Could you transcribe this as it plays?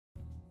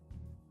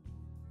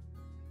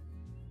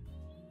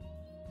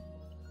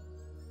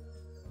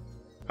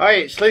Hi,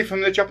 it's Lee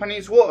from the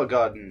Japanese Water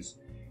Gardens.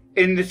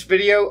 In this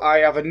video I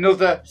have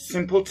another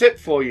simple tip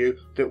for you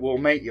that will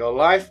make your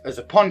life as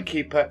a pond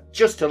keeper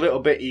just a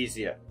little bit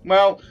easier.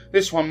 Well,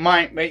 this one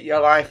might make your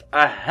life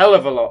a hell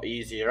of a lot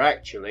easier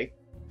actually.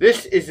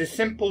 This is a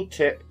simple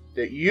tip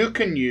that you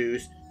can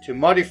use to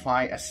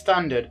modify a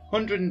standard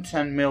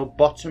 110mm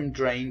bottom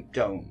drain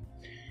dome.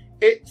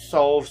 It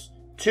solves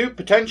two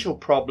potential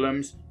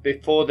problems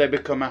before they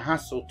become a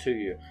hassle to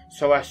you,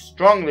 so I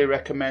strongly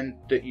recommend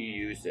that you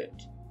use it.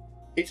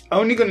 It's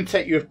only going to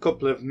take you a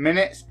couple of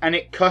minutes and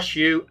it costs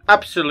you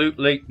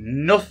absolutely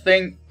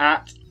nothing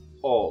at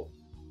all.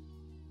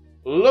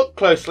 Look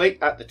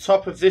closely at the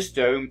top of this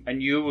dome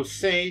and you will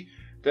see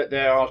that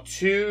there are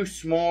two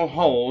small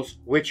holes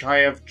which I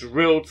have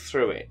drilled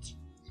through it.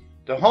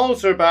 The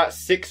holes are about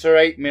 6 or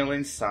 8mm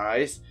in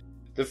size.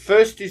 The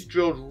first is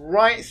drilled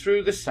right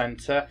through the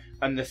centre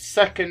and the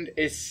second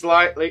is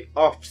slightly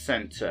off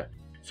centre.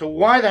 So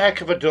why the heck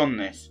have I done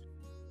this?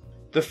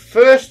 The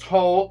first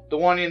hole, the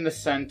one in the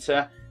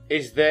centre,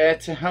 is there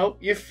to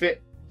help you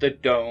fit the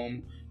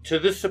dome to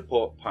the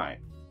support pipe.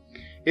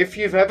 If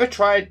you've ever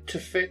tried to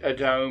fit a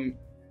dome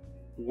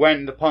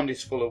when the pond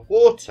is full of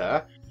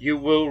water, you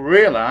will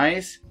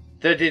realise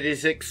that it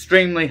is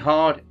extremely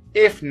hard,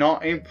 if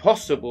not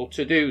impossible,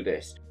 to do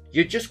this.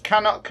 You just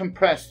cannot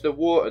compress the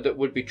water that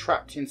would be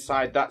trapped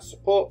inside that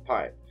support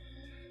pipe.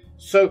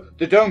 So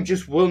the dome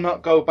just will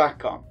not go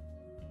back on.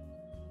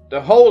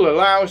 The hole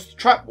allows the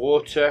trapped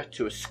water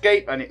to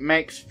escape and it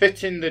makes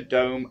fitting the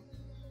dome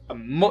a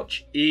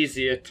much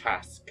easier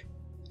task.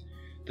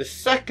 The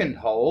second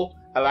hole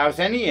allows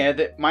any air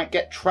that might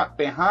get trapped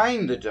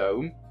behind the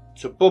dome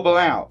to bubble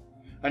out,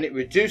 and it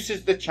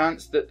reduces the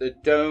chance that the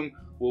dome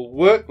will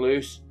work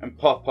loose and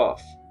pop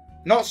off.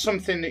 Not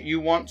something that you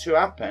want to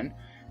happen,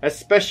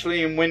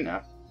 especially in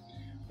winter.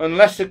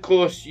 Unless of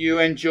course you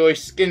enjoy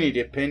skinny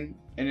dipping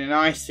in an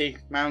icy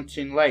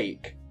mountain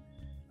lake.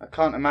 I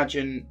can't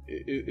imagine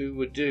who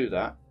would do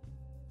that.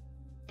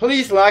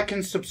 Please like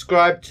and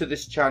subscribe to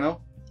this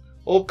channel.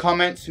 All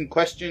comments and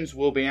questions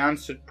will be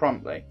answered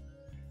promptly.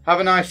 Have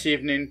a nice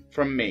evening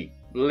from me,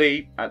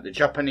 Lee at the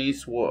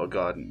Japanese Water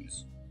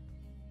Gardens.